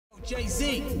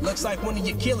Jay-Z, looks like one of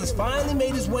your killers finally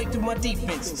made his way through my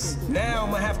defenses. Now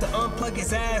I'm gonna have to unplug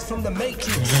his ass from the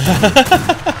Matrix.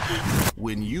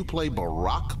 When you play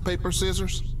Barack Paper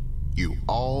Scissors, you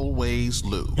always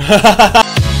lose.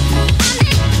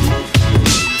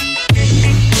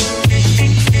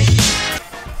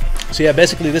 So yeah,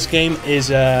 basically this game is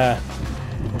you're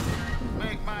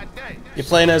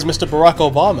playing as Mr. Barack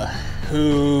Obama,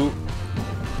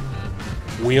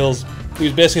 who's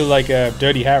basically like a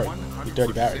Dirty Harry.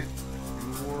 Dirty Barry.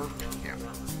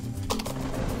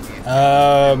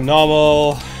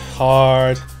 Normal,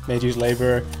 hard, made use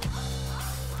labor.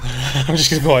 I'm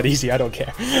just gonna go on easy, I don't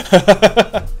care.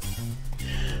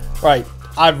 Right,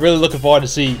 I'm really looking forward to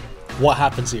see what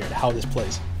happens here and how this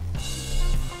plays.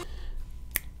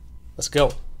 Let's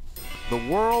go. The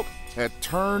world had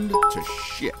turned to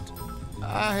shit.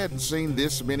 I hadn't seen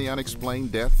this many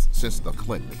unexplained deaths since the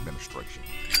Clinton administration.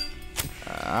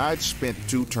 I'd spent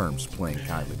 2 terms playing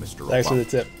kindly, Mr. Obama. Thanks for the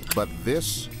tip. But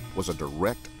this was a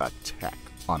direct attack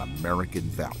on American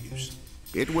values.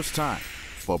 It was time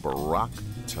for Barack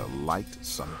to light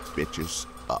some bitches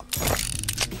up.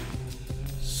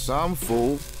 Some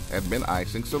fool had been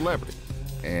icing celebrity,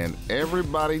 and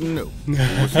everybody knew who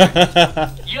was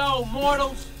next. Yo,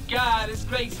 mortals! God has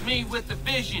graced me with the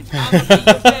vision. I'm gonna be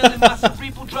unveiling my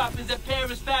cerebral droppings at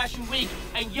Paris Fashion Week,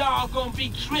 and y'all gonna be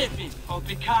tripping on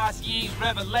Picasso's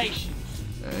revelations.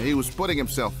 He was putting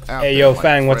himself out Hey there yo, like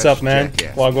Fang, what's up, man?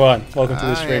 jackass. Wagwan, welcome to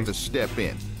the I stream. had to step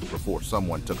in before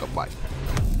someone took a bite.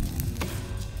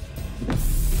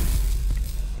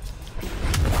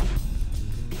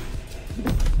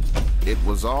 It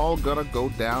was all gonna go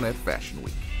down at Fashion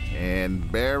Week, and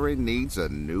Barry needs a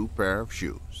new pair of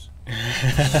shoes.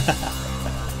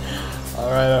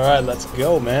 Alright, let's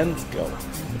go, man. Let's go.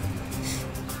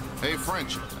 Hey,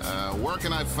 French, where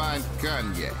can I find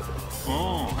Kanye?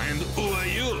 Oh, and who are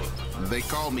you? They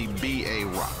call me B.A.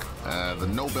 Rock, the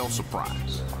Nobel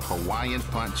Surprise, Hawaiian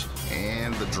Punch,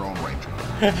 and the Drone Ranger.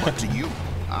 But to you,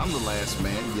 I'm the last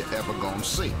man you ever gonna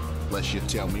see, unless you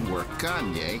tell me where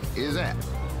Kanye is at.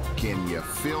 Can you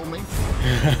feel me?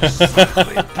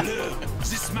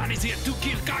 This man is here to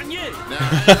kill Kanye. Now,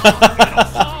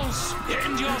 France,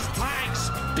 end your strikes,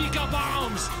 pick up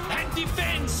arms, and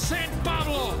defend Saint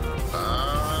Pablo.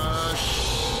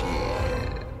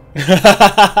 Shit.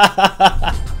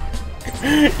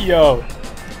 Yo,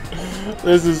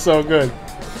 this is so good.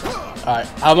 Alright,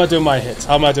 how am I doing my hits?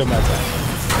 How am I doing my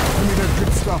attack? give me that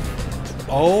good stuff.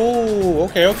 Oh,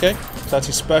 okay. That's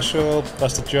your special.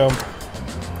 That's the jump.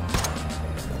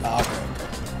 Okay.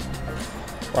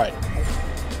 Right.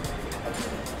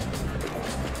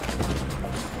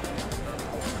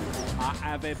 I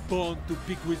have a bone to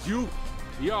pick with you.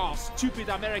 Your stupid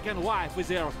American wife with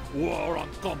her war on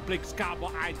complex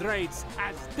carbohydrates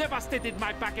has devastated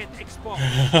my packet export.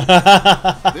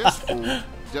 This fool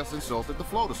just insulted the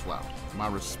Flotus Flower. My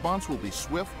response will be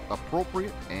swift,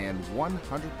 appropriate, and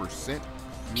 100%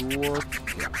 pure.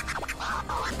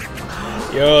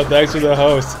 Yo, thanks for the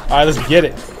host. Alright, let's get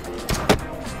it.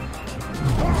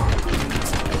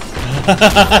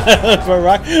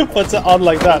 Barack puts it on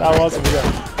like that. How awesome is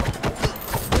that?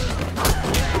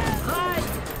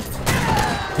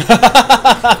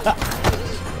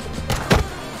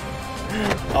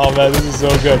 Oh man, this is so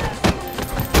good.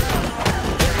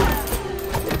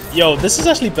 Yo, this is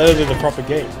actually better than the proper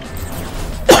game.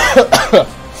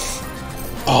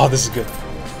 Oh, this is good.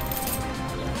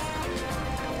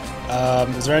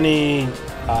 Is there any...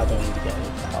 I don't need to get any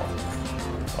help.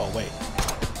 Oh, wait.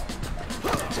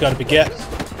 It's got to beget.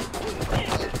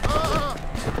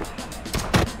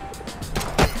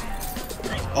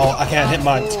 Oh, I can't hit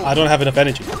mine. I don't have enough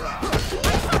energy.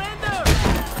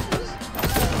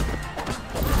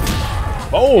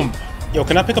 Boom! Yo,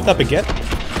 can I pick up that baguette?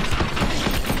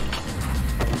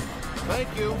 Thank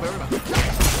you very much.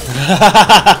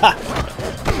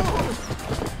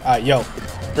 Alright, yo.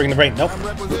 Bring the rain. Nope.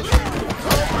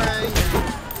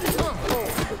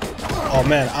 Oh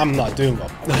man, I'm not doing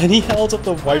well. And he held up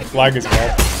the white flag as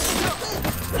well.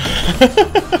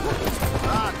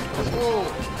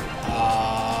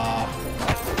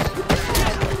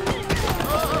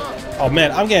 Oh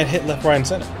man, I'm getting hit left, right, and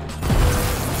center.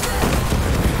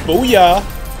 Booyah!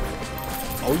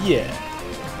 Oh yeah.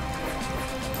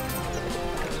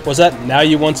 What's that? Now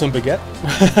you want some baguette?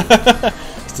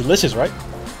 It's delicious, right?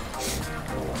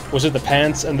 Was it the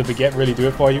pants and the baguette really do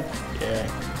it for you? Yeah.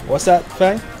 What's that,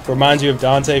 Fang? Reminds you of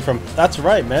Dante from... That's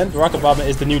right, man. Barack Obama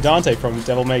is the new Dante from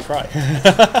Devil May Cry.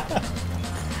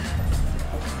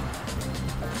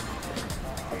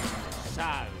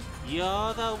 So,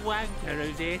 you're the wanker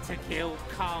who's here to kill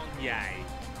Kanye.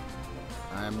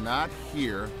 I am not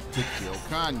here to kill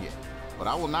Kanye, but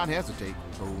I will not hesitate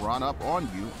to run up on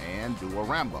you and do a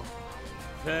Rambo.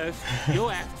 First, you'll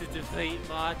have to defeat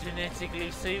my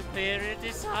genetically superior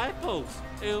disciples,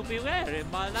 who'll be wearing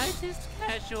my latest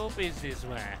casual business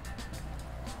wear.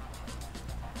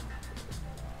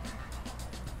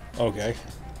 Okay.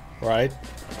 Right.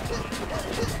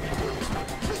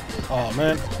 Oh,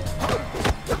 man.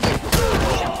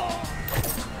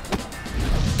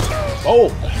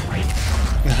 Oh!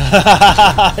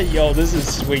 Yo, this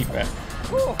is sweet, man.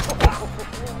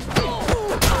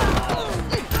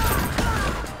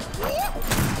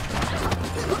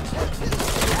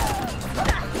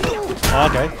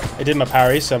 Okay, I did my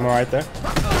parry, so I'm alright there.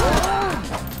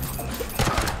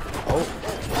 Oh.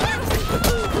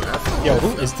 Yo, who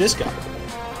is this guy?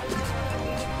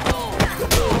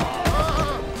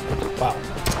 Wow.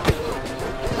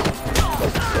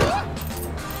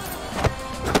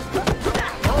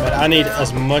 Man, I need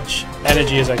as much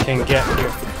energy as I can get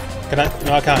here. Can I?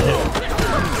 No, I can't hit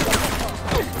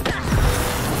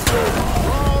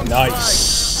him. Nice.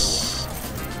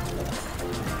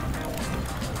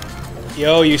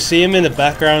 Yo, you see him in the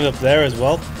background up there as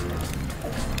well?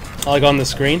 Like on the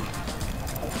screen?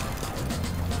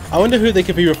 I wonder who they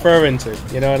could be referring to,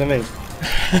 you know what I mean?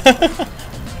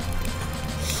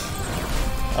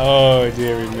 Oh,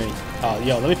 dearie me. Oh,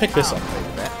 yo, let me pick this up.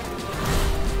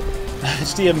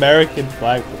 It's the American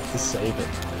flag with the Saber.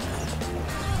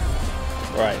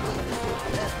 Right.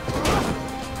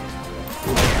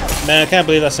 Man, I can't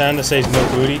believe that sound that says no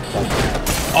booty.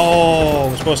 Oh,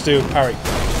 we're supposed to parry.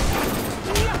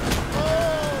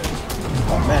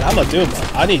 Oh man, I'm not doing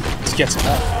that. I need to get some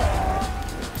help.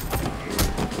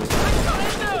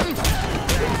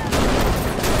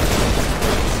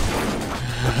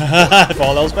 If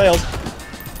all else fails.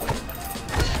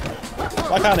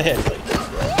 Why can't I hit?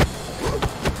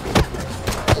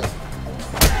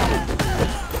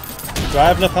 Do I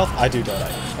have enough health? I do, don't I?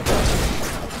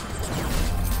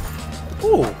 Okay.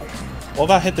 Ooh. What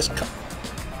if I hit this car?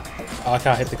 Oh, I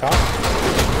can't hit the car?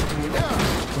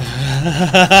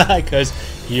 Because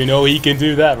you know he can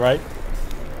do that, right?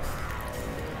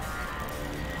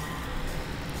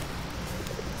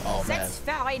 Oh man. That's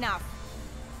fair enough.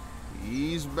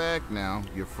 Ease back now,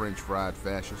 you French fried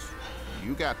fascist.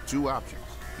 You got two options.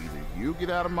 Either you get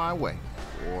out of my way,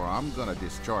 or I'm gonna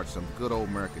discharge some good old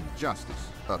American justice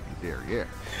up your derriere.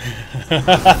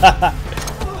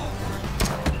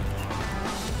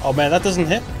 Oh man, that doesn't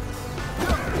hit?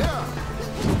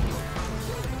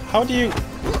 How do you...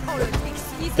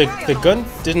 The gun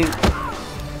didn't...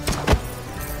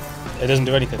 It doesn't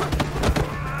do anything.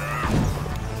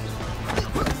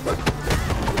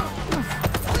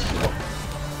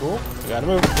 Cool, we gotta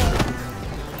move.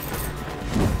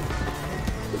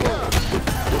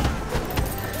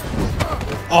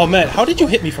 Oh man, how did you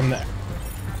hit me from there?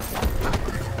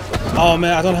 Oh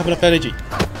man, I don't have enough energy.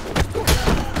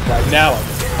 Right now I do.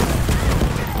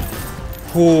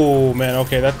 Oh man,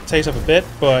 okay, that takes up a bit,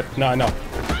 but no, I know.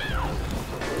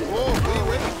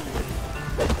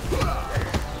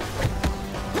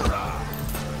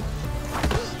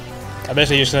 I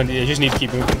basically you just need to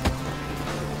keep moving.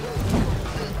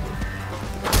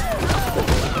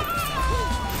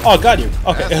 Oh, got you.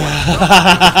 Okay.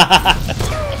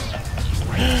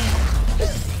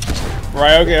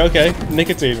 Right, okay.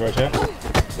 Nicotine, Roger.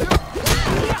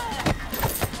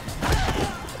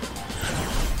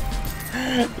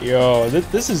 Yo,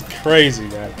 this is crazy,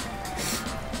 man.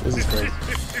 This is crazy.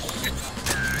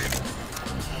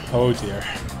 Oh dear.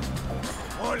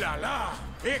 Oh la la!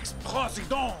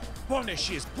 Ex-président!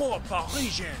 Punishes poor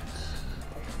Parisians!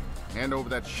 Hand over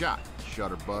that shot,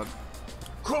 Shutterbug.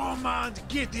 Command,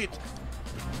 get it!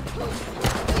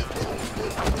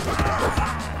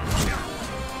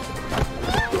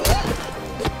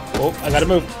 Oh, I gotta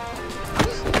move.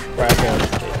 Right, okay.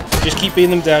 Just keep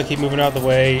beating them down, keep moving out of the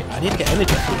way. I need to get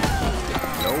energy.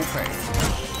 No pain.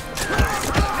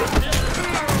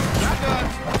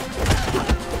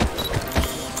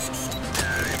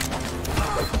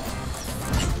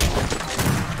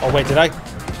 Oh wait,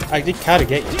 I did kind of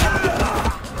get you.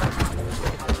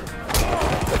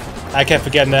 I kept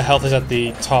forgetting their health is at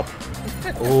the top.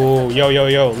 Oh, yo.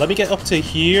 Let me get up to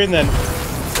here and then...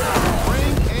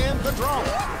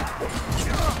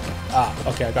 Ah,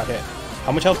 okay, I got hit.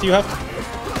 How much health do you have?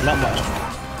 Not much.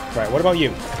 Right, what about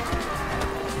you?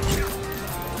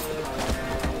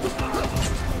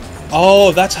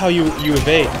 Oh, that's how you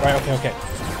evade. Right, okay.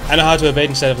 I know how to evade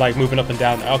instead of like moving up and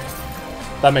down. Okay,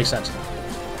 that makes sense.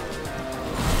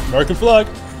 American flag.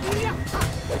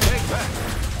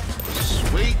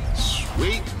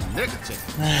 Sweet nicotine.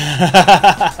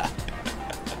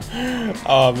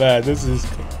 Oh man, this is.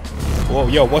 Whoa,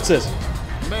 yo, what's this?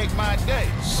 Make my day,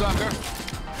 sucker.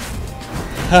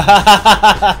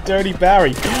 Dirty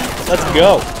Barry. Let's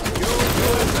go.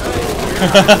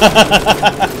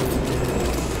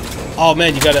 Oh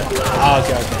man, you gotta. Oh,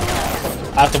 okay.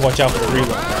 I have to watch out for the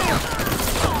reload.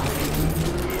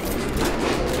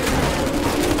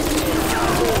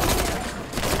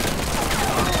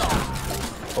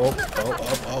 Oh.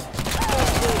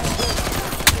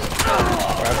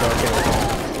 Okay.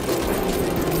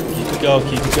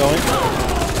 Keep it going.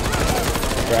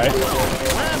 Right.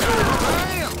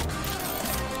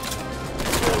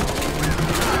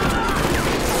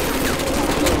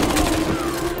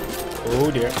 Oh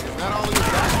dear.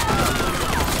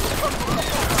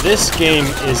 This game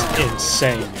is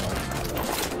insane, yo.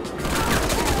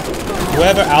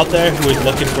 Whoever out there who is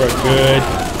looking for a good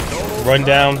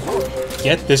rundown,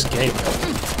 get this game.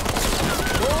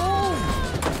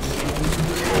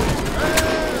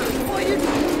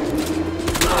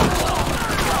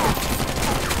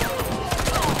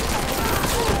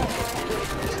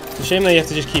 It's a shame that you have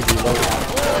to just keep reloading.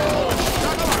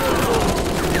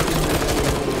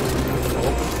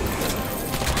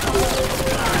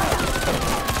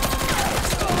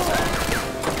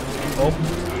 Oh,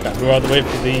 gotta move out of the way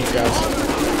for these guys.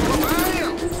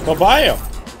 Go by him.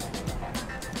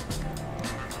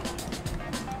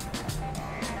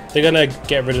 They're gonna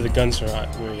get rid of the guns,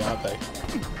 aren't they?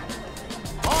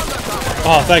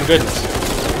 Oh, thank goodness.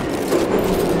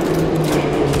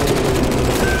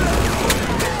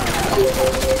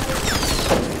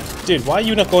 Dude, why are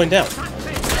you not going down? Oh,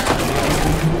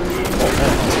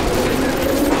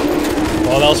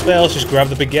 man. All else fails, just grab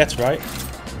the baguettes, right?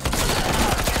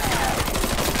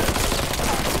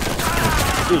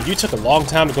 Dude, you took a long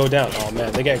time to go down. Oh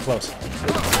man, they're getting close.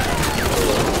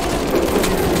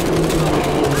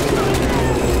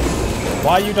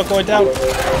 Why are you not going down?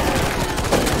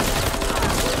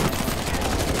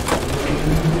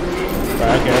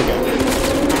 Right, okay.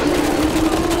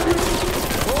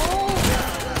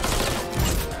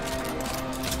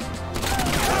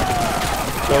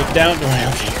 Go down. Right,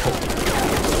 okay, cool.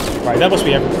 Right, that must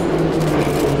be everything.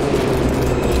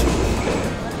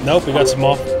 Nope, we got some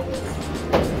more.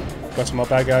 Got some more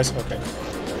bad guys. Okay.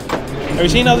 Have you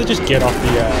seen how they just get off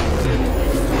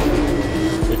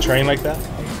the train like that?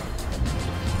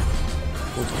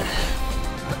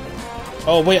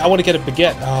 Oh wait, I want to get a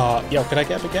baguette. Yo, can I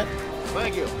get a baguette?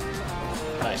 Thank you.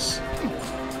 Nice.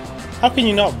 How can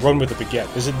you not run with a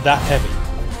baguette? Is it that heavy?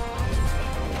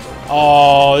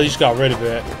 Oh, they just got rid of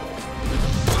it.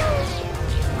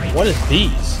 What is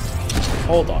these?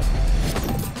 Hold on.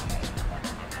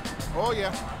 Oh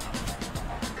yeah.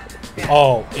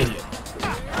 Oh, idiot.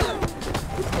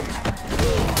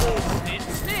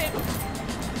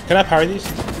 Can I parry these?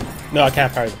 No, I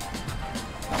can't parry them.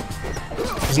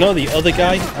 There's no the other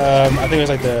guy. I think it was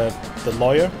like the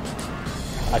lawyer.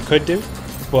 I could do,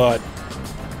 but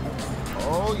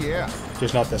Oh yeah.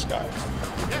 just not this guy.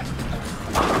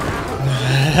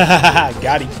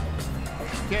 Got him.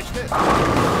 Catch this.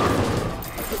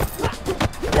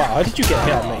 Wow, how did you get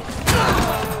hit on me?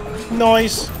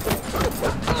 Nice.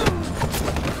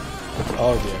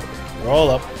 Oh dear.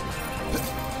 Roll up.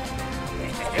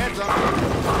 Heads up.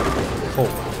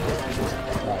 Cool.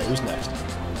 Alright, who's next?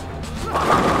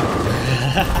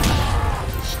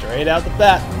 Straight out the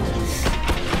bat.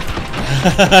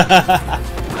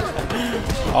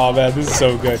 Oh man, this is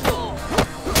so good.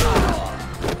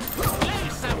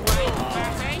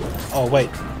 Oh wait.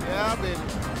 Yeah, baby.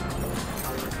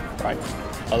 Right.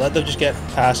 I'll let them just get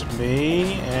past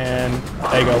me, and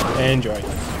there you go. Enjoy.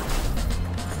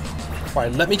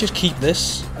 Right, let me just keep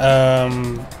this, so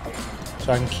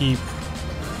I can keep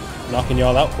knocking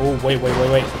y'all out. Oh, wait.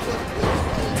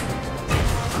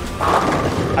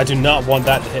 I do not want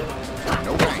that to hit.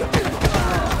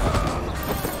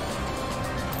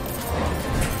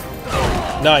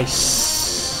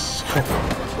 Nice.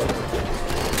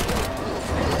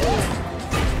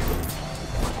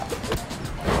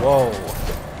 Whoa.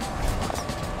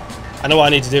 I know what I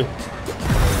need to do.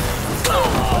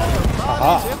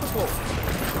 Aha.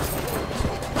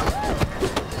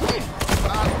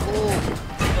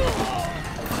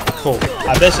 Cool.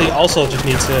 I basically also just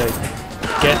need to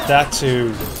get that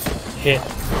to hit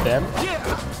them.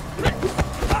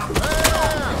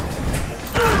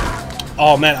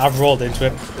 Oh man, I've rolled into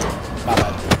it. My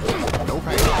bad.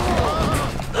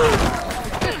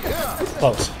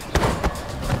 Close.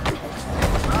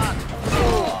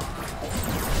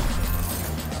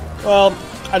 Well,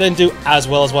 I didn't do as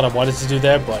well as what I wanted to do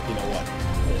there, but you know what?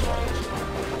 It is what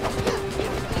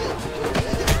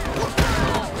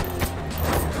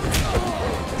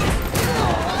it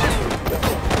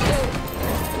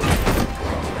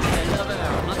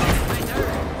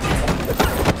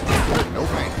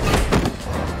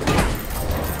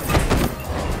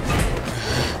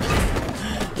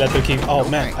let them keep. Oh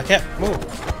man, I can't move.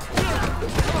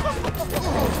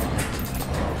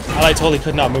 I like totally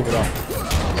could not move at all.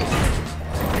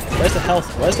 Where's the health?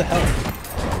 Where's the health?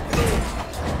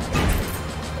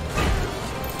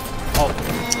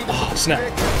 Oh, snap.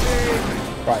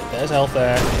 Right, there's health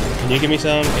there. Can you give me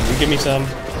some? Can you give me some?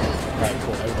 Right,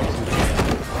 cool. Everybody's gonna get that.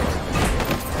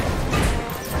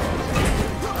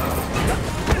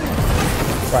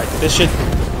 Right, this should...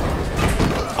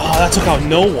 Oh, that took out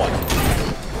no one.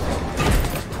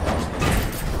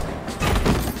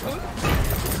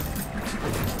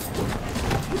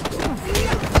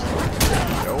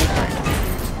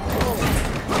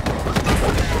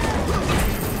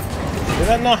 Did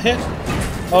that not hit?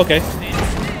 Okay.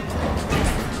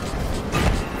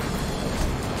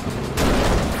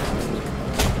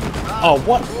 Oh,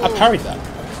 what? I parried that.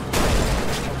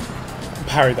 I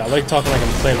parried that. Like talking like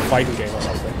I'm playing a fighting game or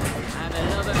something.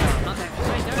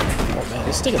 Oh man,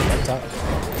 this is taking a long time.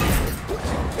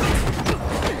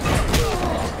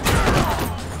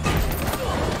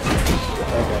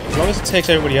 Okay, as long as it takes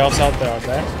everybody else out there,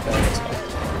 then let's go.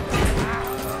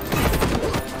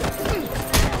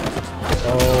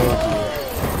 Oh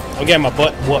dear. I'm getting my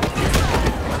butt whooped.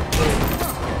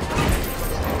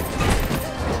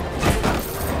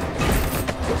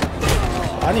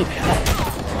 I need help.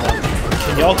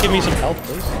 Can y'all give me some help,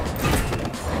 please?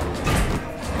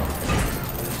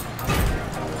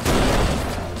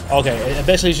 Okay,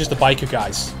 eventually it's just the biker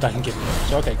guys that can give me help.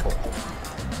 So, okay, cool.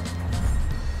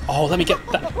 Oh, let me get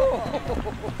that.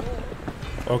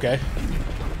 Okay.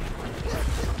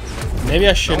 Maybe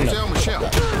I shouldn't have.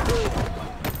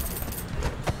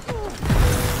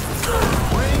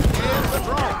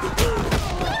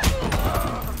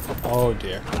 Oh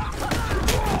dear.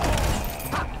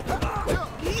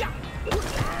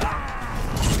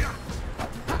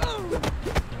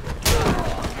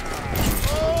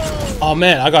 Oh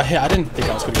man, I got hit. I didn't think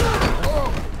I was gonna get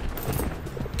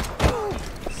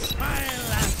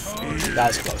hit. That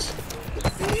was close.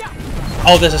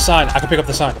 Oh, there's a sign. I can pick up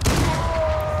the sign.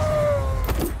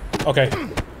 Okay.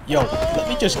 Yo, let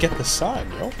me just get the sign,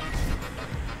 yo.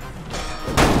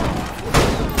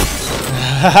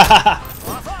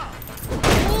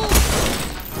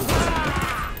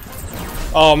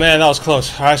 Oh man, that was close.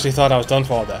 I actually thought I was done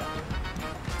for all that.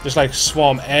 Just like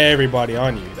swarm everybody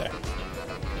on you there.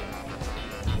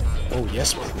 Oh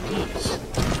yes, please.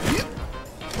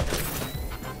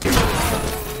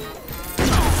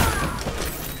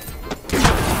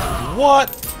 What?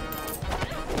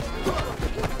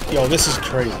 Yo, this is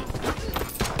crazy.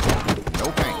 No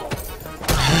pain.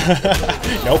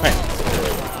 No pain.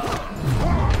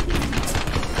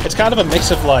 It's kind of a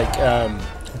mix of like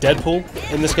Deadpool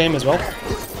in this game as well.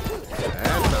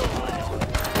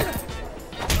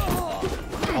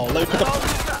 Oh, let me pick up.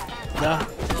 Nah.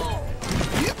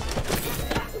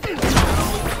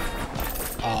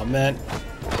 Oh man.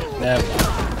 Never mind.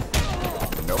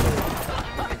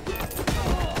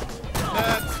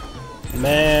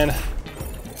 Man.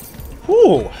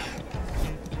 Whew.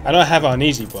 I know I have it on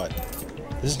easy, but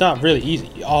this is not really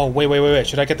easy. Oh, wait.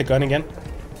 Should I get the gun again?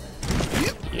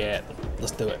 Yeah,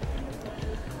 let's do it.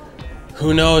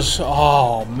 Who knows?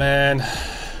 Oh, man.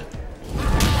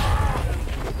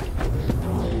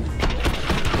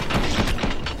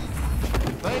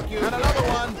 Thank you. And another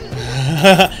one.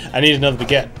 I need another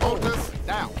baguette. Focus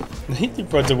down. He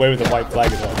runs away with the white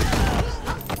flag as well.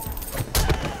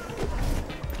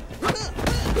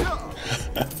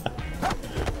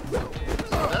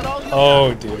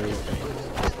 Oh, dude.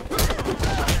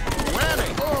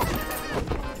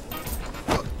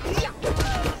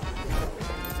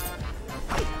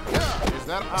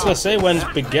 I was gonna say, when's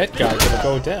Baguette Guy gonna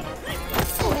go down?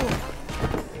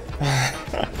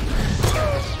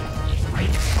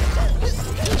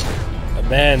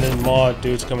 Man, there's more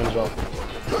dudes coming as well.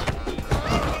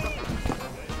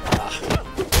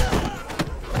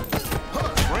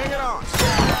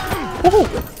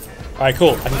 Alright,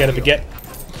 cool. I can get a baguette.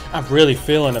 I'm really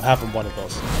feeling of having one of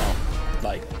those now.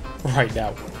 Like, right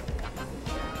now.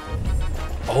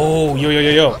 Oh,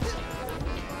 yo.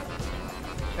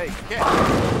 Hey,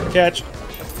 Catch.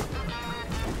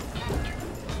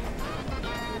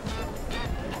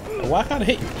 Why can't I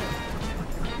hit you?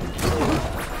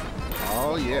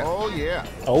 Oh yeah.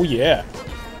 Oh yeah.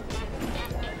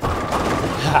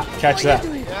 Ha, catch that.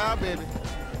 Yeah, baby.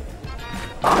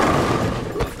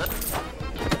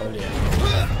 Oh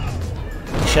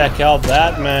yeah. Check out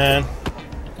that, man.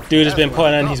 Dude has been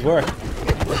putting in his work.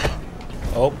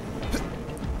 Oh.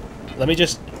 Let me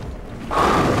just...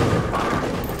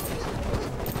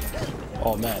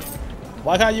 Oh man.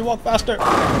 Why can't you walk faster?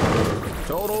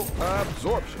 Total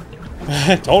absorption.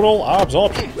 Total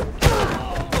absorption.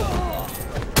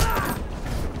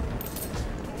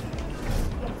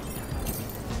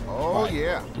 Oh,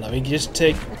 yeah. Let me just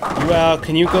take you out.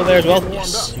 Can you go there as well?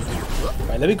 Yes.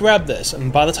 Right, let me grab this,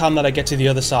 and by the time that I get to the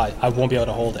other side, I won't be able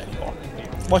to hold it anymore.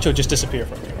 Watch it just disappear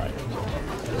from me, right?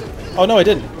 Oh, no, I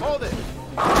didn't. Hold it.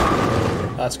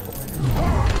 That's cool.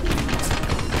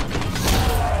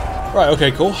 Right,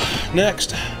 okay, cool.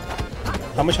 Next.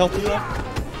 How much health do you have?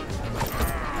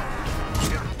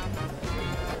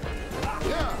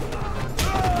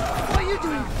 What are you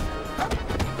doing?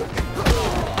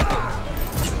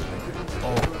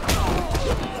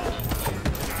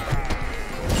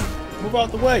 Move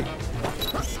out the way.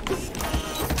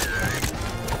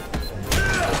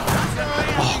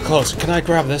 Oh, close. Can I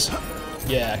grab this?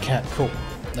 Yeah, I can't. Cool.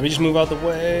 Let me just move out the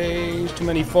way. There's too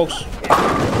many folks.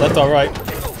 Left or right?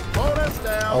 Hold us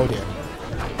down. Oh dear.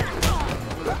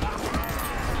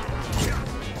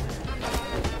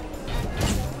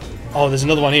 Oh, there's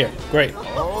another one here. Great.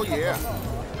 Oh, yeah.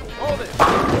 Hold it.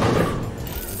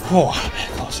 Oh,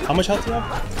 man, close. How much health do you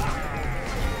have?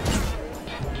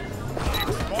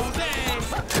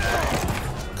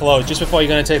 Close. Just before you're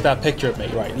going to take that picture of me.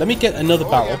 Right. Let me get another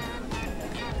barrel.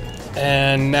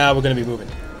 And now we're going to be moving.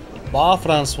 Bar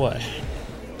François.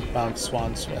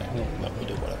 François. No, we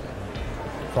do whatever.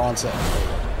 Français.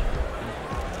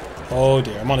 Oh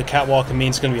dear. I'm on a catwalk. It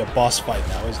means it's going to be a boss fight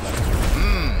now, isn't it?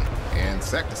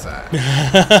 Insecticide.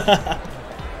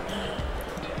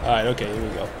 Alright, okay, here we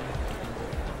go.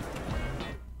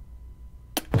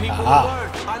 People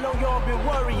alert. I know y'all been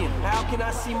worrying. How can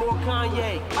I see more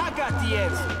Kanye? I got the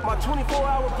answer. My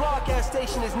 24-hour broadcast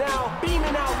station is now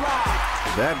beaming out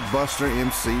live. That Buster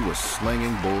MC was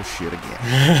slinging bullshit again.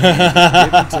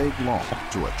 It didn't take long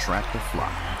to attract a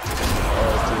fly.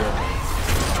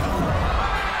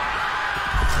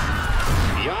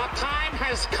 Your time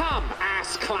has come,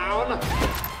 ass clown.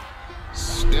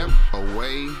 Step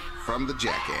away from the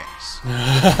jackass.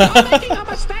 You're making a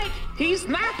mistake. He's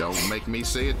not. Don't make me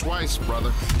say it twice,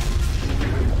 brother.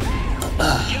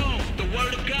 Yo, the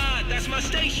word of God, that's my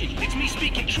station. It's me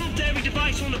speaking truth to every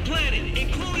device on the planet,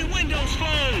 including Windows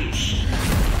phones.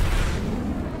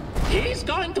 He's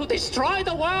going to destroy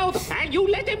the world, and you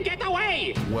let him get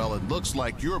away. Well, it looks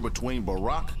like you're between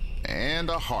Barack and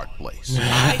a hard place.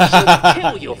 I should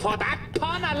kill you for that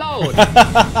pun alone.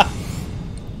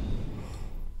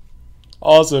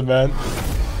 Awesome, man.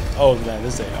 Oh, man,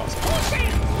 this ain't awesome.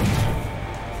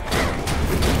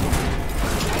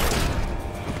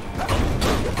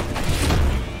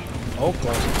 Oh,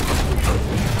 close.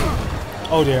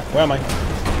 Oh, dear. Where am I?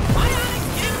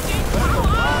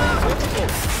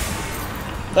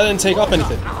 That didn't take up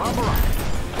anything.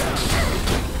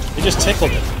 It just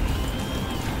tickled it.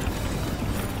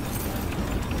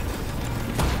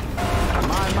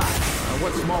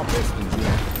 What small pistons you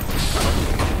have?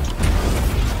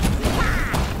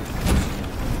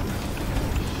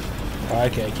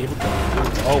 Okay, keep it going.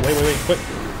 Oh, wait, quick.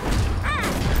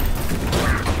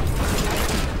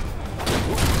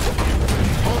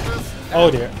 Oh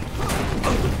dear.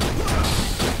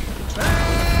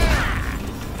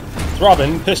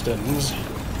 Throbbing pistons.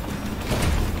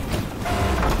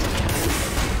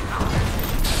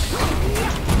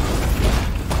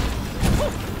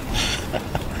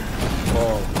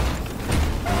 Whoa.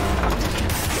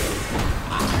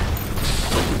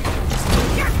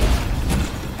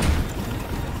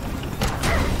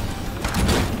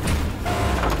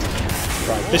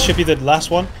 Right, this should be the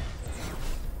last one.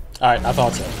 Alright, I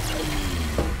thought so.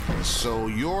 So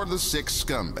you're the sixth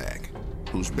scumbag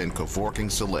who's been cavorking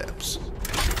celebs.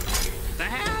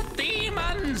 They're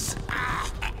demons.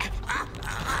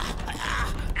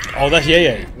 Oh, that's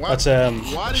Yeye. What? That's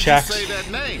Why did Shaq. you say that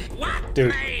name? What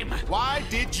Dude. name? Why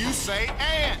did you say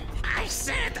Ann? I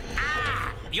said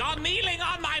You're kneeling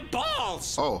on my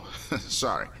balls. Oh,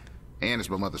 sorry. Ann is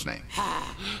my mother's name.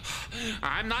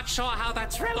 I'm not sure how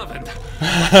that's relevant.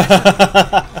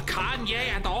 Kanye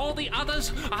and all the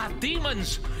others are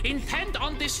demons, intent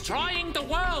on destroying the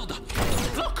world.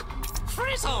 Look,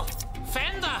 Frizzle,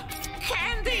 Fender,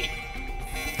 Candy.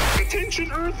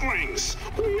 Attention Earthlings!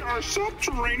 We are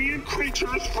subterranean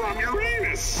creatures from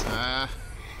Uranus!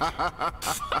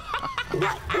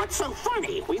 What's so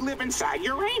funny? We live inside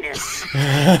Uranus!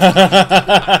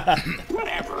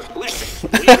 Whatever, listen.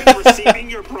 We've been receiving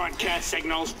your broadcast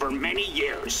signals for many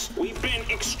years. We've been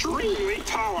extremely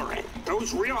tolerant.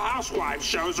 Those Real Housewives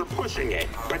shows are pushing it.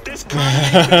 But this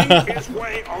Kanye thing is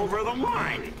way over the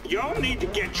line. Y'all need to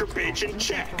get your bitch in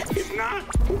check. If not,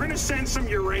 we're gonna send some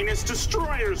Uranus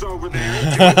destroyers over there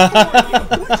and do it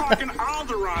for you. We're talking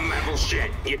Alderaan level shit,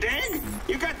 you dig?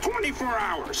 You got 24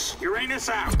 hours. Uranus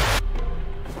out.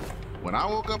 When I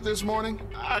woke up this morning,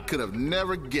 I could have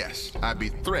never guessed I'd be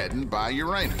threatened by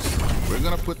Uranus. We're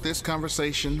gonna put this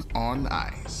conversation on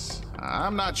ice.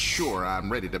 I'm not sure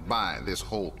I'm ready to buy this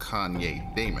whole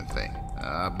Kanye Damon thing.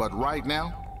 But right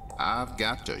now, I've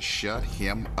got to shut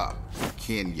him up.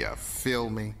 Can you feel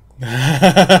me?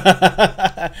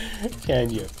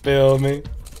 Can you feel me?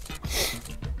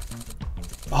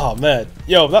 Oh man,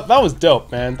 yo, that was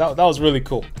dope, man. That was really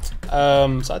cool.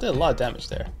 So I did a lot of damage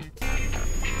there.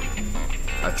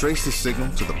 I traced the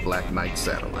signal to the Black Knight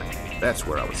satellite. That's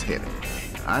where I was headed.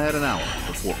 I had an hour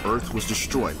before Earth was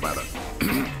destroyed by the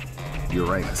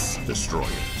Uranus destroyers.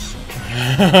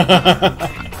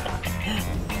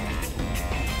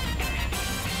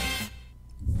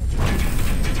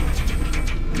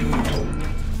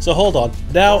 So hold on.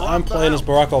 Now I'm playing as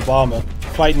Barack Obama,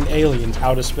 fighting aliens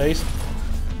out of space.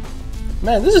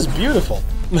 Man, this is beautiful.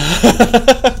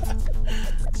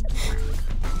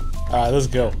 Alright, let's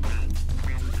go.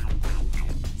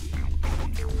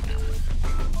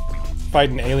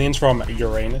 Fighting aliens from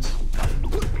Uranus.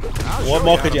 What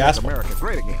more could you ask for?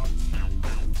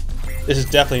 This is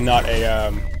definitely not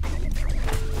a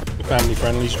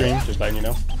family-friendly stream, just letting you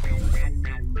know.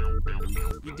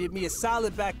 You did me a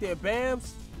solid back there,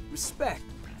 Bams. Respect.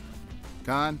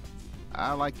 Khan,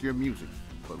 I like your music,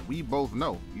 but we both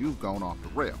know you've gone off the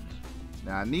rails.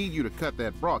 Now I need you to cut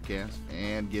that broadcast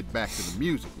and get back to the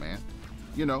music, man.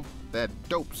 You know, that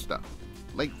dope stuff.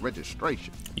 Late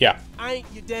registration. Yeah. I ain't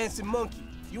your dancing monkey.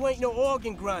 You ain't no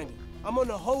organ grinder. I'm on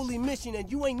a holy mission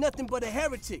and you ain't nothing but a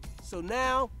heretic. So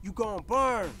now you gon'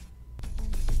 burn.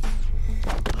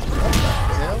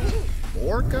 Hell,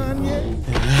 more Kanye?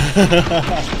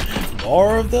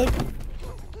 More of them?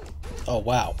 Oh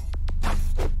wow.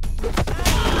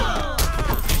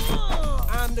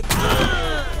 I'm the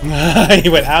He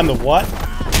went, I'm the what?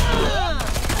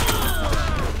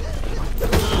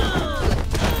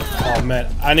 Oh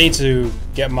man, I need to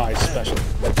get my special.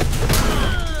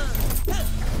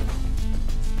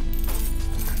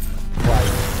 Right.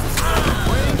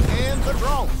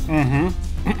 Mm-hmm.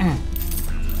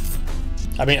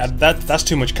 I mean, that's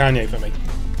too much Kanye for me.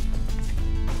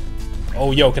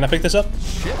 Oh, yo, can I pick this up?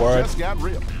 Shit Word. just got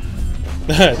real.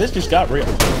 This just got real.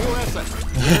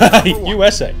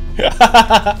 USA.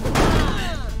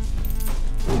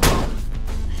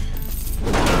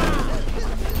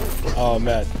 Oh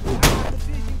man.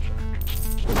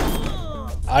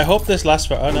 I hope this lasts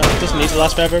for. Oh no, it doesn't need to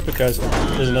last forever because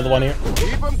there's another one here.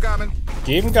 Keep them coming.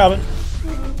 Keep them coming.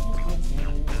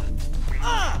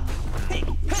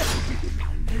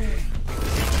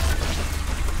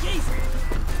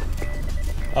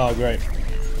 Oh great.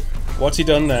 What's he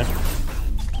done there?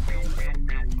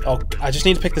 Oh, I just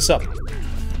need to pick this up.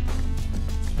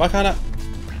 Why can't I?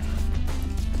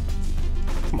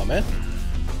 Come on, man.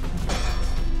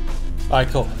 Alright,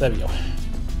 cool. There we go.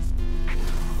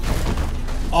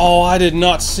 Oh, I did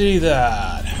not see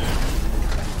that.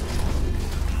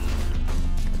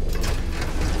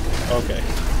 Okay.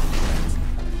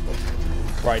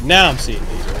 Right, now I'm seeing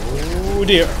these. Oh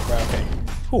dear. Right, okay.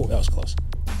 Ooh, that was close.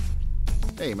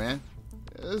 Hey, man.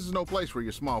 This is no place for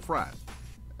your small fries.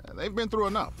 They've been through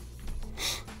enough.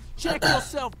 Check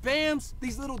yourself, Bams.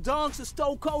 These little donks are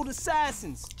stone-cold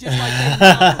assassins. Just like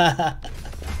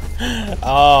they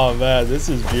Oh man, this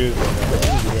is beautiful.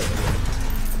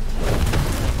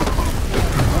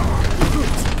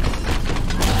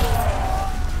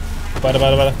 Bada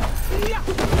bada bada.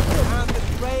 I'm the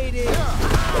greatest.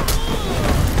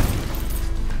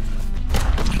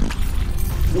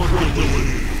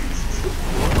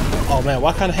 Oh man,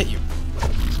 why can't I hit you?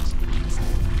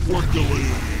 Oh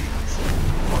dear.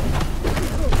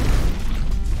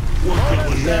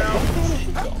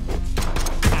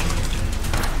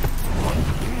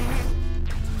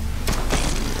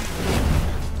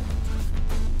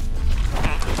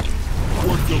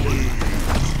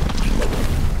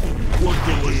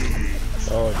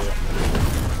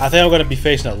 I think I'm going to be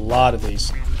facing a lot of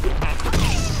these.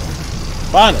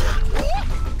 Finally.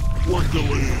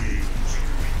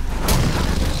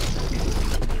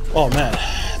 Oh man,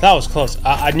 that was close.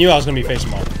 I knew I was going to be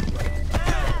facing one.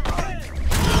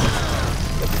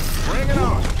 Bring it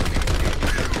on.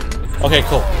 Okay,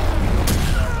 cool.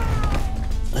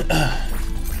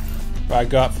 I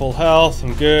got full health.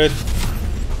 I'm good.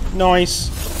 Nice.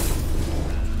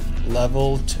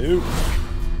 Level 2.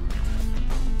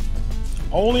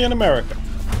 Only in America.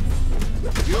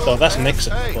 So that's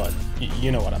Nixon, but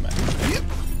you know what I meant.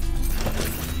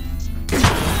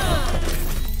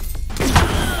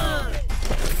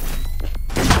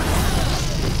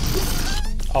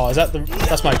 Oh, is that the...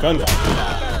 That's my gun guy.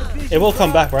 It will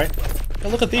come back, right? Oh,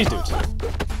 look at these dudes.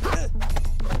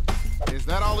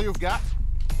 you've got.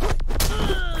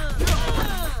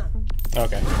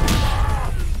 Okay.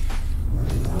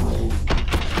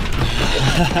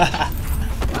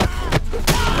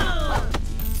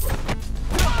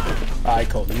 Alright,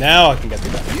 cool. Now I can get the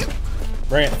gun.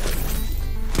 Bring it.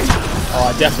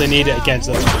 Oh, I definitely need it against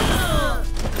those.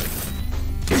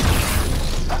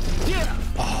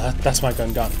 Oh, that's my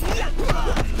gun gone.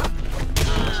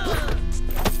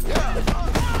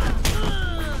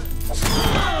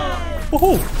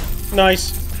 Woohoo!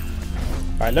 Nice.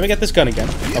 Alright, let me get this gun again.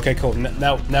 Okay, cool.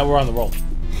 Now we're on the roll.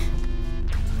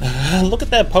 Look at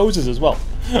their poses as well.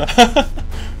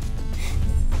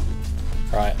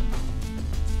 Right.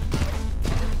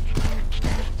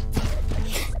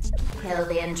 Kill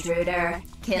the intruder.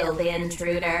 Kill the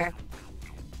intruder.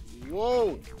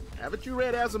 Whoa! Haven't you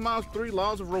read Asimov's 3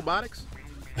 Laws of Robotics?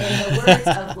 In the words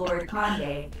of Lord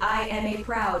Conde, I am a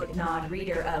proud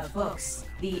non-reader of books.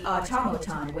 The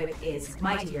automaton whip is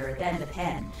mightier than the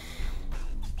pen.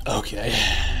 Okay.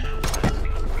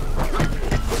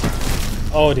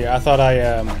 Oh dear, I thought I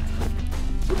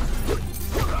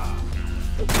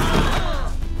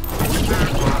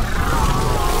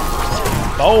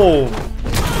Oh!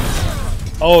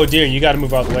 Oh dear, you gotta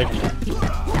move out of the way from that.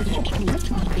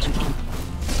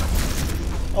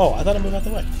 Oh, I thought I moved out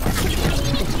the way.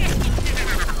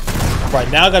 Right,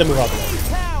 now I gotta move out the way.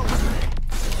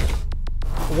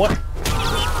 What?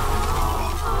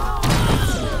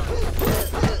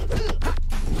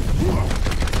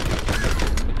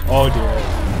 Oh dear.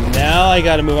 Now I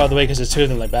gotta move out of the way because there's 2 of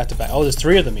them like back to back. Oh, there's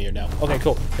 3 of them here now. Okay,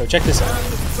 cool. Yo, check this out.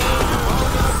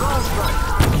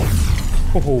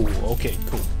 Oh, okay,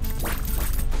 cool.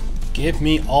 Give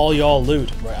me all y'all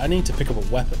loot. Right, I need to pick up a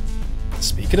weapon.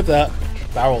 Speaking of that,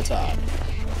 barrel time.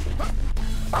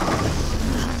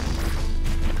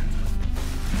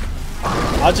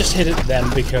 I'll just hit it then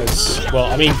because, well,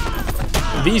 I mean,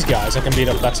 these guys I can beat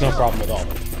up, that's no problem at all.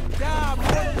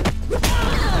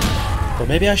 But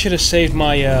maybe I should have saved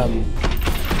my,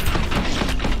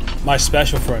 my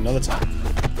special for another time.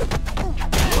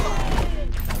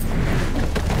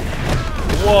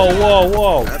 Whoa, whoa,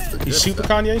 whoa! These super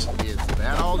Kanye's? Is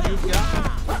that all you've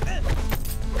got?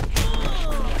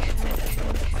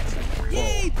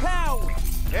 Yay, power!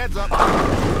 Heads up.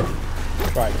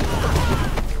 Right.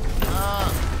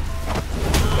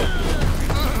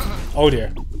 Oh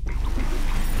dear.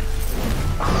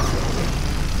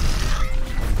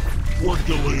 What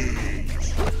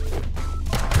delays?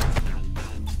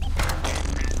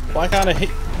 Why can't I hit?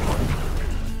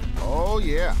 Oh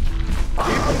yeah.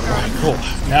 Cool.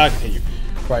 Now I can hit you.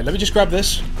 Right, let me just grab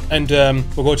this, and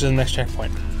we'll go to the next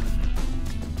checkpoint.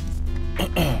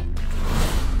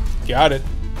 Got it.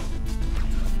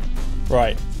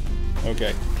 Right.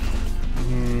 Okay.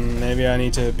 Maybe I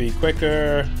need to be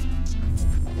quicker.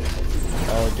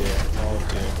 Oh dear. Oh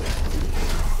dear.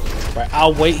 Right,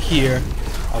 I'll wait here.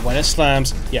 And when it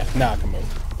slams, yeah, now I can move.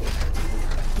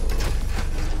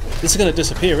 This is gonna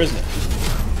disappear, isn't it?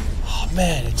 Oh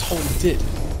man, it totally did.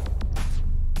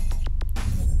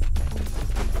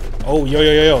 Oh, yo,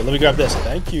 yo, yo, yo, let me grab this.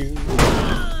 Thank you.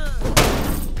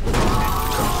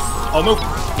 Oh, move.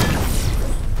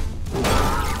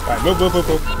 Alright, move, move, move,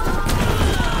 move.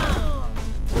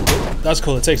 That's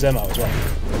cool, it takes them out as well.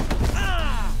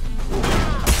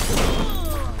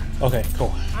 Okay,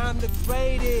 cool. I'm the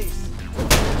greatest.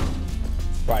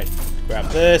 Right, grab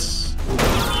this.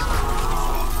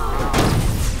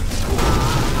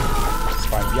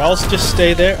 Right, y'all just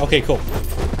stay there. Okay, cool.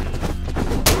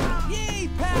 Yay,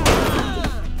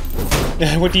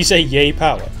 power! What do you say, yay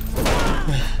power?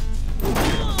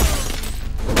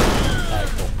 Alright,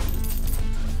 cool.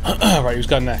 Right, who's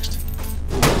got next?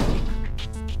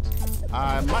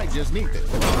 I might just need this.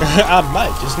 I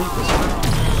might just need this.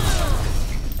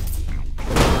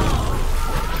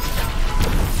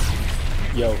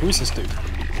 Yo, who's this dude?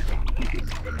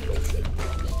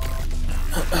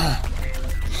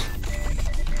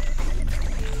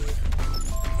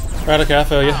 Right, okay, I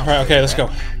feel you. Right, okay, let's go.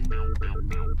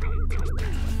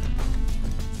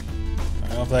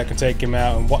 Hopefully I can take him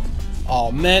out and what?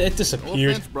 Oh man, it disappeared.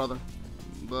 No offense, brother,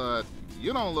 but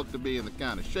you don't look to be in the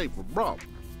kind of shape for brawl.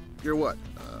 You're what,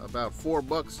 about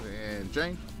 $4 and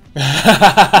change? You're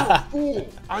a fool!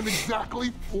 I'm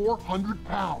exactly 400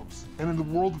 pounds. And in the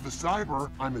world of the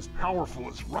cyber, I'm as powerful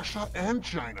as Russia and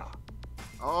China.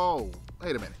 Oh,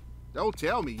 wait a minute. Don't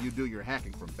tell me you do your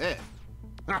hacking from bed.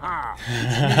 Haha!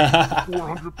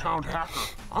 400-pound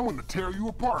hacker. I'm gonna tear you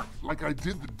apart like I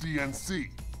did the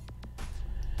DNC.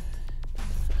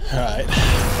 Alright.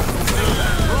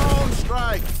 Drone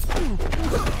strike!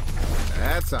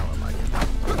 That's how I like it.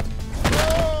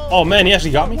 Oh man, he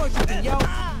actually got me?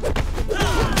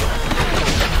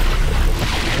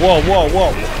 Whoa, whoa,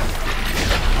 whoa.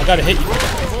 I gotta hit you.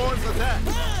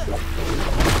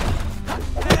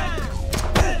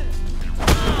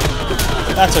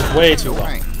 That took way too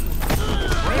long.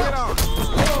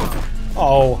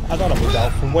 Oh, I thought I moved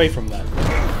out from away from that.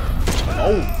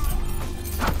 Oh.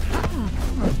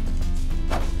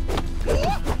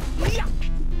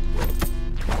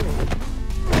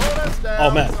 Oh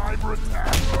man.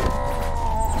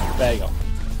 There you go.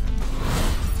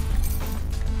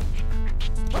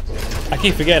 I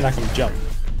keep forgetting I can jump.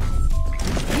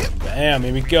 Bam,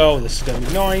 here we go. This is gonna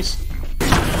be nice.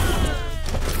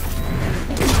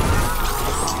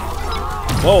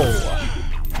 Whoa.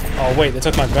 Oh wait, they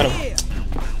took my gun away.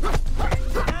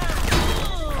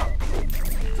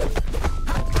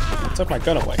 They took my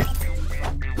gun away.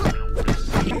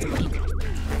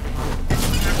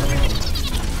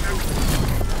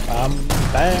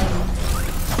 Bam.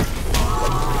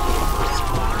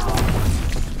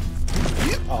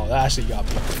 Oh, that actually got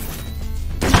me.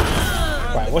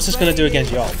 Right, what's this gonna do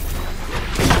against y'all?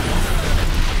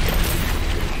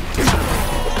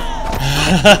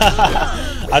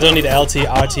 I don't need LT,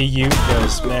 RTU,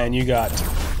 because, man, you got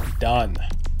done.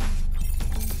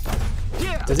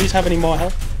 Does these have any more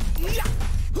health?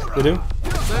 They do?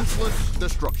 Senseless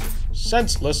destruction.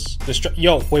 Senseless destruction.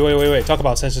 Yo, wait. Talk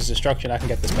about senseless destruction. I can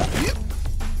get this back.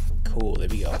 Cool, there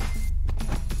we go.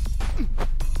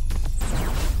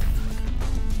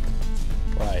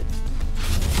 Right.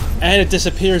 And it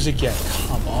disappears again.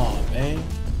 Come on, man.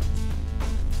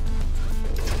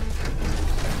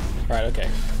 Right, okay.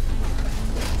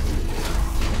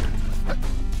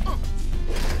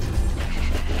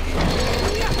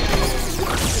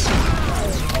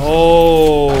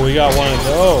 Oh, we got one of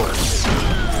those.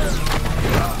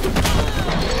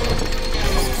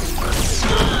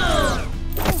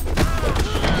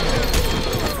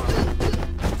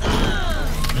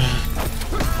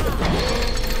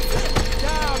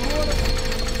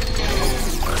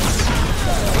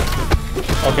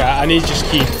 Okay, I need to just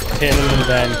keep hitting them, and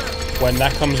then when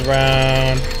that comes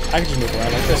around, I can just move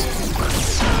around like this.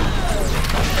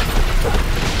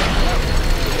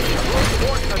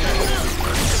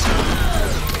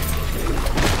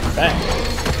 Bang.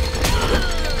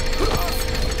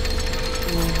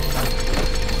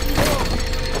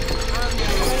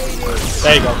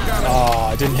 There you go. Oh,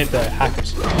 I didn't hit the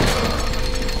hackers.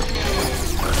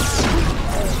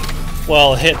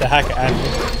 Well, hit the hacker and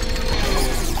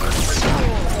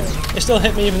it still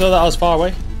hit me even though that I was far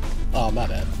away. Oh, my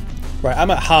bad. Right, I'm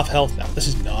at half health now. This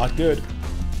is not good.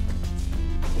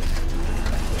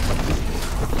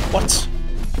 What?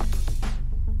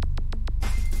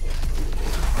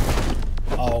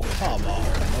 Oh, come on,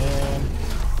 man.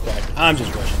 Right, I'm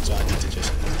just rushing, so I need to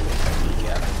just be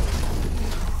careful.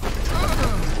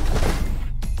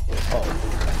 Oh.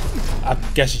 I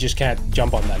guess you just can't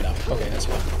jump on that now. Okay, that's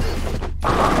fine.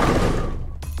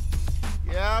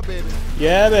 Yeah, baby.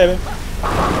 Yeah, baby.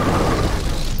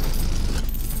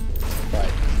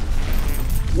 Right.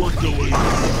 Work the way.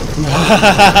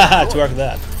 Twerk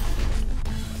that.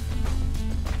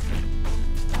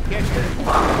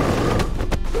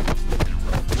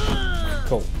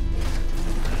 Cool.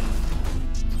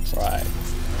 Right.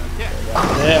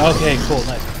 There. Okay, cool,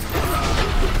 nice.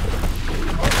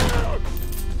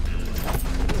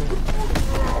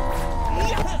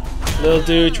 Little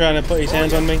dude trying to put his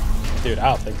hands on me. Dude, I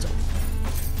don't think so.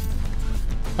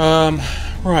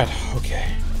 Right, okay.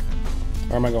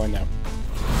 Where am I going now?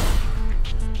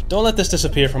 Don't let this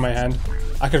disappear from my hand.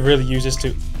 I could really use this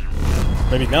to...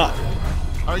 Maybe not.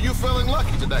 Are you feeling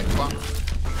lucky today, Pop?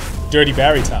 Dirty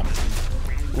Barry time.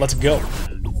 Let's go.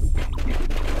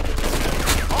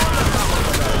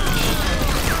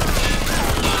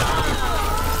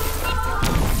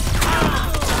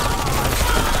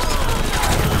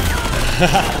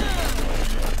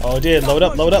 Oh dear, load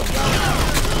up, load up.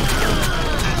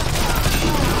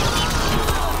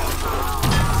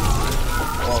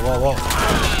 Whoa, whoa, whoa.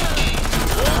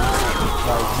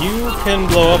 Now you can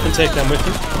blow up and take them with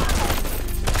you.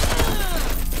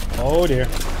 Oh dear.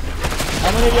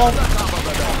 How many of y'all?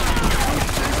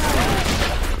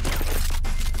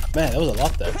 Man, that was a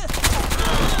lot there.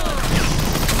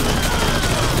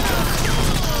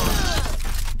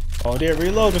 Oh dear,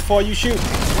 reload before you shoot.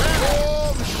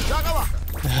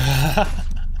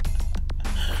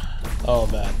 Oh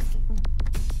man.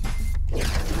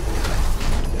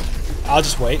 I'll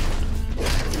just wait.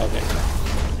 Okay.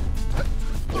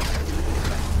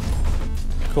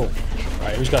 Cool.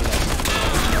 Alright, who's got next?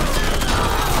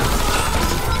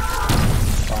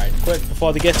 Alright, quick,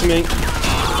 before they get to me.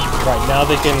 Right, now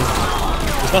they can...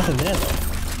 There's nothing there though.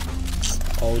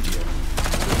 Oh dear.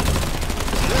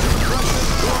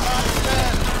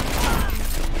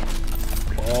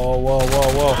 whoa, whoa,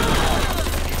 whoa.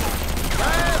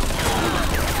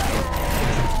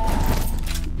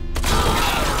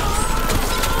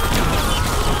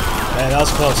 Man, that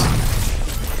was close.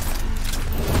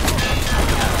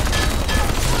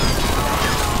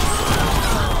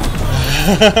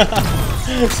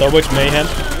 So much mayhem.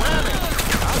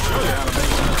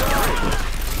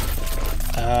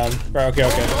 Right, okay,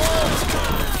 okay.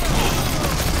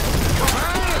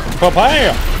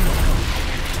 Papaya!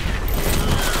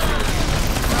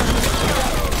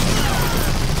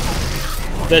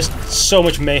 There's so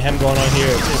much mayhem going on here,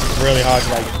 it's really hard to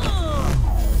like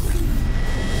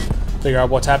figure out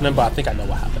what's happening, but I think I know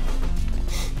what happened.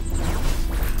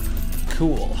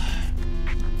 Cool.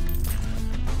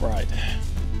 Right.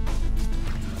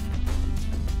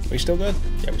 We still good?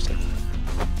 Yeah, we're still good.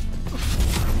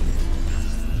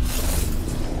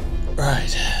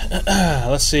 Right.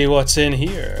 Let's see what's in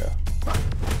here.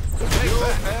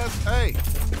 USA.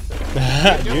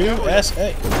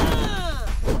 USA.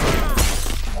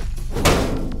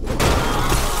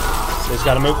 Just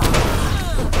gotta move.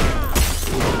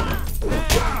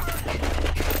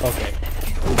 Okay.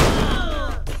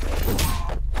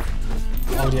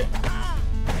 Oh dear.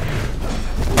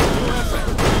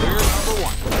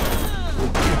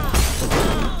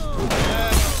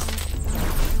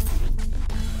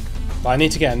 But I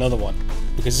need to get another one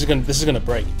because this is gonna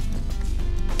break.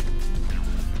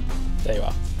 There you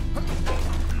are.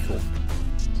 Cool.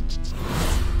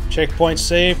 Checkpoint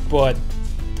safe, but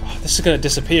oh, this is gonna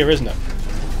disappear, isn't it?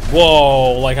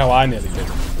 Whoa! Like how I nearly did.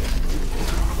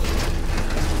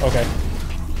 Okay.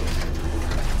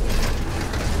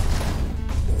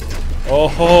 Oh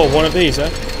ho! One of these,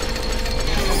 huh?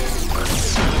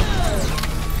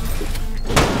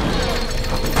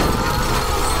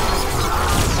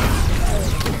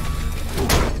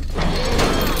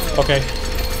 Okay.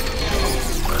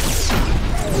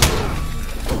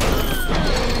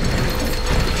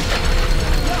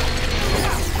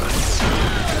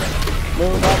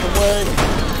 Move out the way.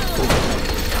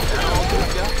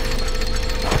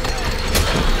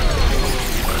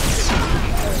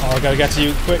 Oh, I gotta get to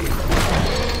you quick.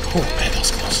 Oh man, that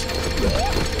was close.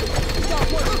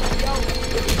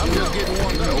 I'm just getting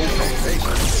warmed up.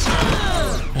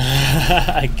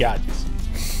 I got this.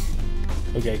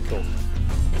 Okay, cool.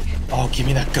 Oh, give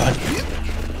me that gun.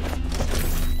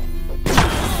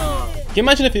 Can you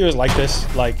imagine if he was like this?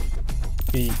 Like,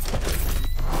 he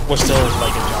was still,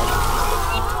 like, in charge.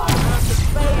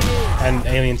 And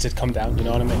aliens did come down, you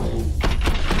know what I mean?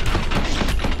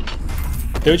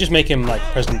 They would just make him, like,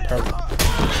 President Pearl.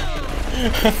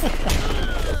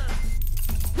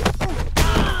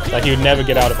 Like, he would never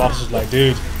get out of office. Like,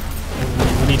 dude,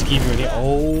 we need to keep him in here.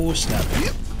 Oh, snap.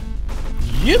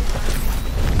 Yep.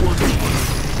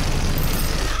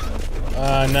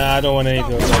 Nah, I don't want any of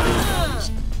those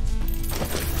ideas.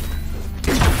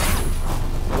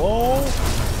 Whoa.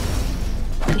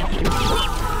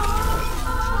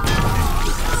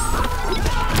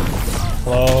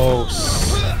 Close.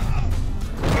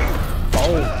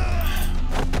 Oh.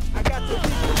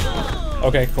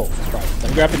 Okay, cool. Right.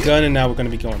 Then grab the gun and now we're going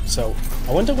to be going. So,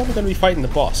 I wonder what we're going to be fighting the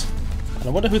boss. And I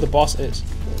wonder who the boss is.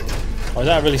 Or is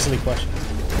that a really silly question?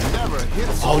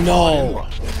 Oh no!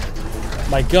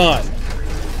 My gun!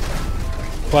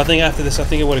 But I think after this, I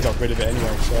think it would have got rid of it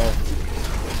anyway, so...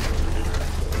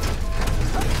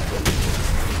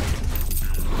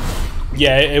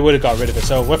 Yeah, it would have got rid of it,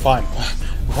 so we're fine.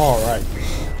 Alright.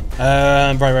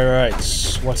 Right.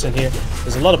 What's in here?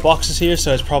 There's a lot of boxes here,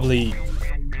 so it's probably...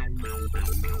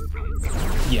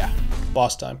 Yeah,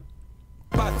 boss time.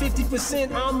 By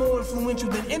 50%, I'm more influential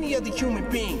than any other human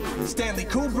being. Stanley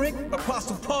Kubrick,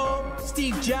 Apostle Paul,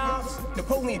 Steve Jobs,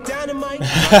 Napoleon Dynamite.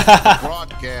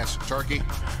 Broadcast, turkey.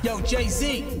 Yo,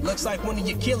 Jay-Z, looks like one of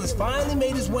your killers finally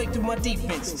made his way through my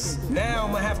defenses. Now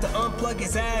I'm gonna have to unplug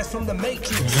his ass from the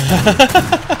Matrix.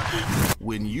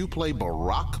 When you play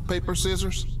Barack Paper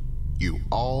Scissors, you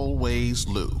always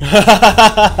lose.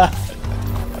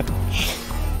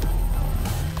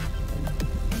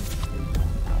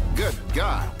 Good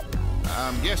God.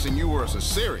 I'm guessing you were a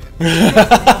Caesarean.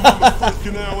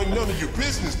 Now ain't none of your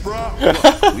business, bro.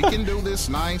 We can do this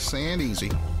nice and easy,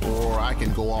 or I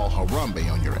can go all Harambe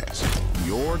on your ass.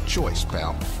 Your choice,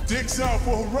 pal. Dicks out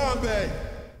for Harambe.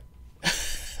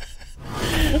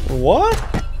 What?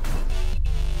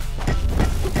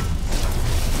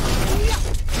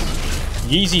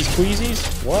 Yeezys Queezies?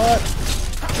 What?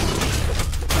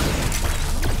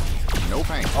 No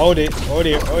pain. Oh dear.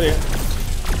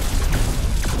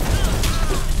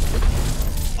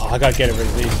 Oh, I gotta get rid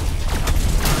of these.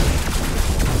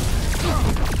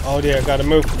 Oh dear, I gotta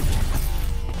move.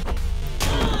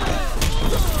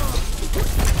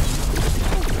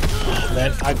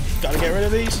 man, I gotta get rid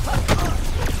of these.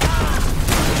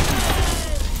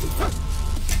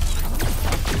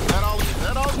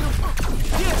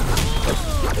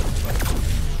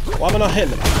 Why am I not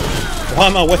hitting him? Why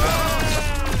am I with him?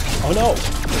 Oh no!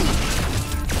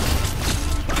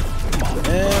 Come on,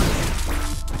 man.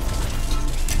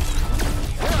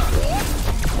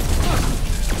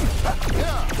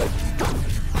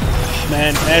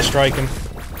 Man, air striking.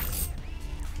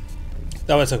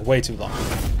 That would took way too long.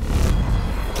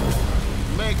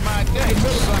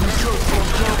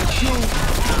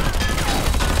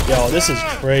 Yo, this is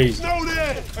crazy.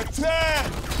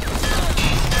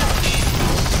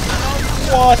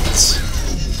 What?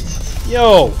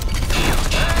 Yo!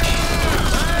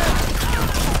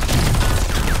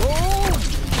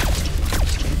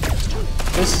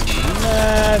 This is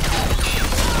mad.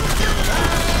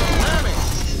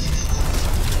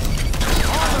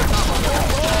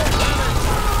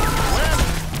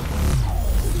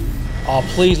 Oh,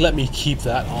 please let me keep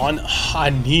that on.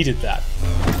 I needed that.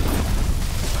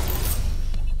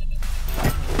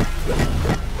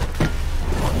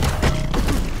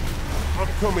 I'm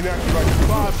coming at you like a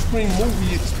 5-screen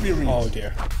movie experience. Oh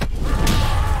dear.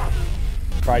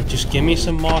 Right, just give me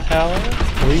some more health,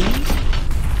 please.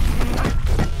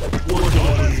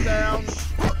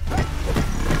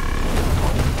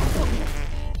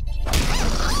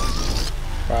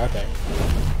 Right, okay.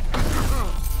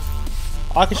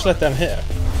 I can just let them hit.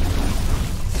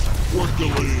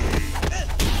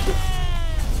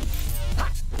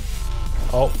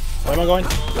 Oh, where am I going?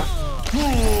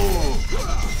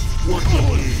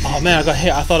 Oh man, I got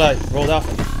hit. I thought I rolled out.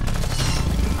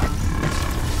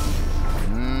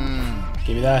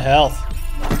 Give me that health.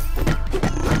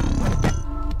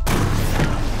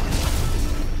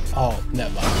 Oh,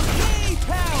 never mind.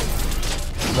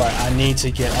 Right, I need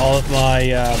to get all of my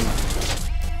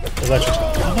electric.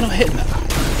 Why am I not hitting that?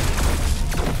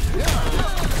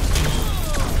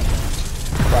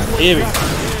 Right, here we go.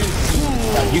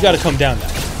 Right, you gotta come down now.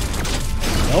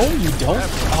 No, you don't?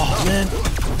 Oh, man.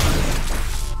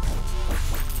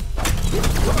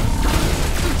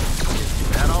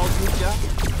 That all you got?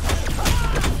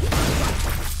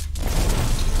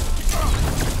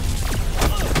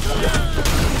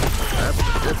 That's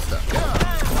the good stuff.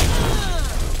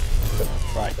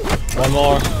 Right, one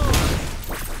more.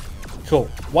 Cool.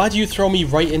 Why do you throw me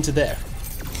right into there?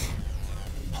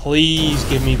 Please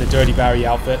give me the Dirty Barry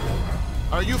outfit.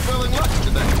 Are you feeling lucky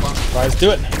today, Bob? Right, let's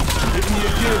do it. Hit me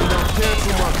again and I'll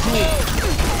cancel my tour.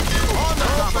 On the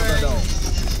top of the dome.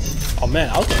 Oh man,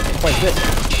 I'll get quite a bit.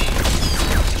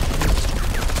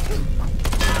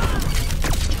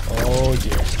 Oh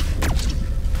dear.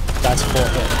 That's 4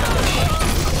 hits.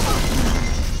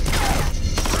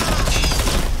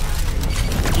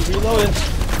 Keep reloading.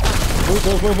 Move,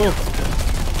 move, move, move.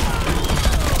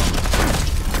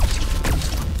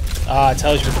 Ah, it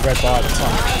tells you with the red bar at the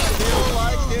top.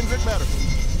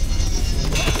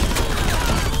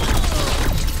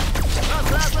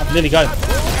 I've nearly got him.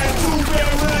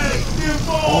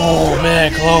 Oh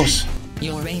man, close.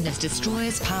 Uranus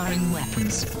destroyers powering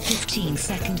weapons. 15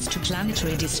 seconds to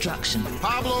planetary destruction.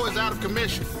 Pablo is out of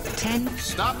commission. 10.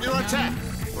 Stop your attack,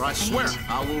 or I swear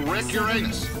I will wreck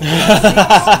Uranus. 4,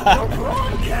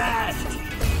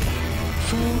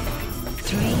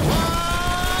 3,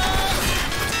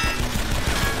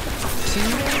 2.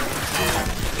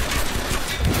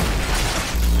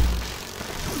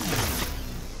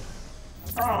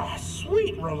 Ah,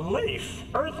 sweet relief.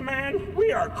 Earthman,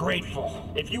 we are grateful.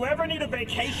 If you ever need a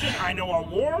vacation, I know a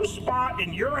warm spot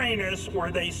in Uranus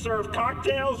where they serve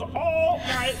cocktails all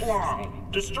night long.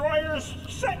 Destroyers,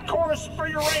 set course for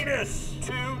Uranus.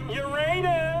 To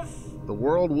Uranus. The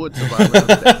world would survive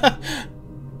another day.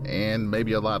 And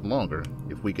maybe a lot longer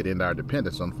if we could end our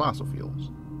dependence on fossil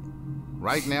fuels.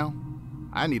 Right now,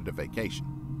 I needed a vacation.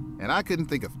 And I couldn't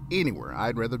think of anywhere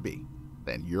I'd rather be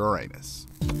than Uranus.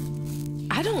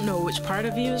 I don't know which part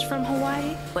of you is from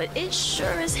Hawaii, but it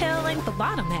sure as hell ain't the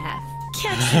bottom half.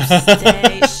 Can't you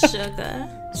stay, sugar?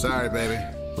 Sorry, baby.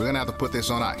 We're gonna have to put this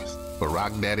on ice. But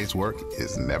Rock Daddy's work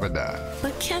is never done.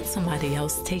 But can't somebody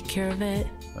else take care of it?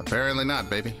 Apparently not,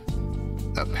 baby.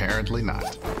 Apparently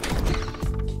not.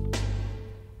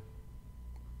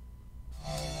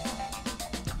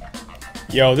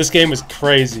 Yo, this game was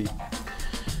crazy.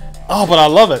 Oh, but I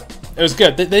love it. It was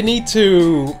good. They need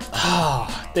to.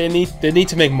 They need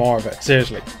to make more of it.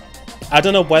 Seriously. I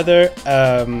don't know whether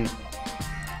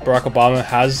Barack Obama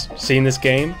has seen this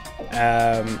game.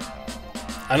 I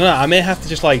don't know. I may have to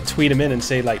just like tweet him in and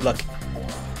say like, look,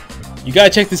 you gotta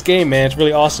check this game, man. It's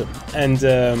really awesome. And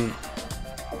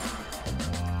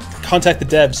contact the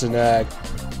devs and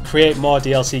create more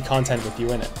DLC content with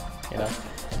you in it. You know,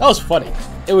 that was funny.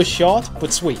 It was short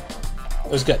but sweet.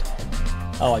 It was good.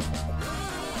 I liked it.